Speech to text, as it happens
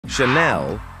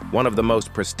Chanel, one of the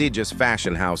most prestigious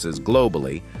fashion houses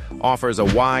globally, offers a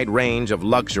wide range of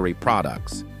luxury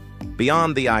products.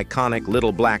 Beyond the iconic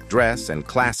little black dress and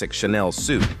classic Chanel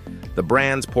suit, the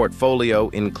brand's portfolio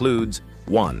includes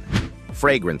 1.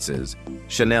 Fragrances.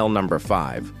 Chanel No.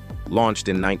 5, launched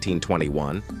in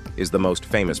 1921, is the most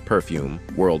famous perfume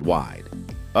worldwide.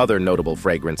 Other notable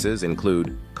fragrances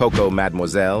include Coco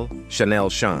Mademoiselle, Chanel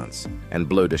Chance, and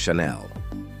Bleu de Chanel.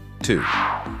 2.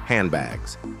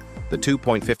 Handbags. The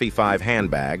 2.55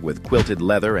 handbag with quilted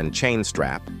leather and chain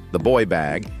strap, the boy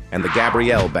bag, and the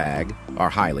Gabrielle bag are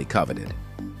highly coveted.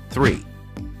 3.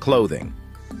 Clothing.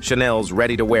 Chanel's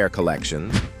ready-to-wear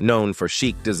collections, known for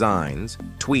chic designs,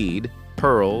 tweed,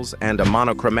 pearls, and a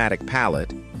monochromatic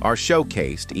palette, are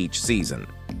showcased each season.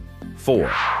 4.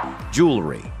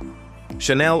 Jewelry.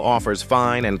 Chanel offers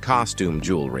fine and costume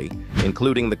jewelry,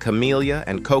 including the Camellia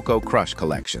and Coco Crush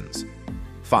collections.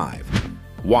 5.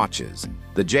 Watches.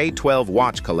 The J12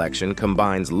 watch collection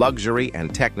combines luxury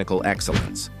and technical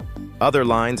excellence. Other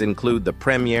lines include the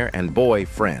Premier and Boy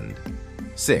Friend.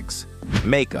 6.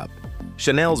 Makeup.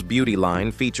 Chanel's beauty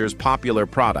line features popular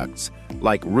products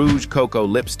like Rouge Coco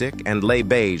lipstick and Le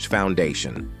Beige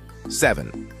foundation.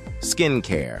 7.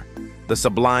 Skincare. The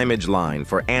Sublimage line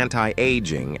for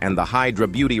anti-aging and the Hydra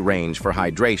Beauty range for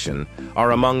hydration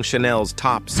are among Chanel's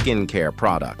top skincare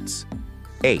products.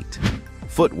 8.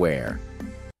 Footwear.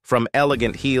 From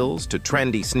elegant heels to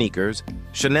trendy sneakers,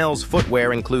 Chanel's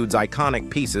footwear includes iconic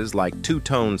pieces like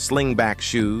two-tone slingback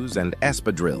shoes and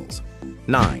espadrilles.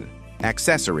 9.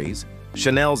 Accessories.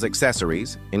 Chanel's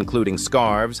accessories, including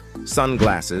scarves,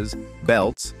 sunglasses,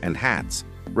 belts, and hats,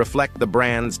 reflect the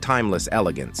brand's timeless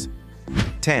elegance.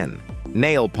 10.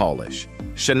 Nail polish.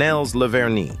 Chanel's Le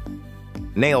Vernis.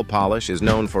 Nail polish is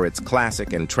known for its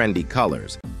classic and trendy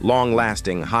colors,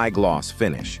 long-lasting high-gloss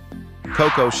finish.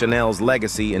 Coco Chanel's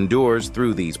legacy endures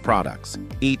through these products,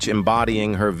 each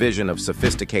embodying her vision of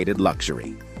sophisticated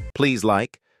luxury. Please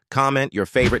like, comment your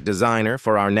favorite designer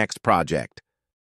for our next project.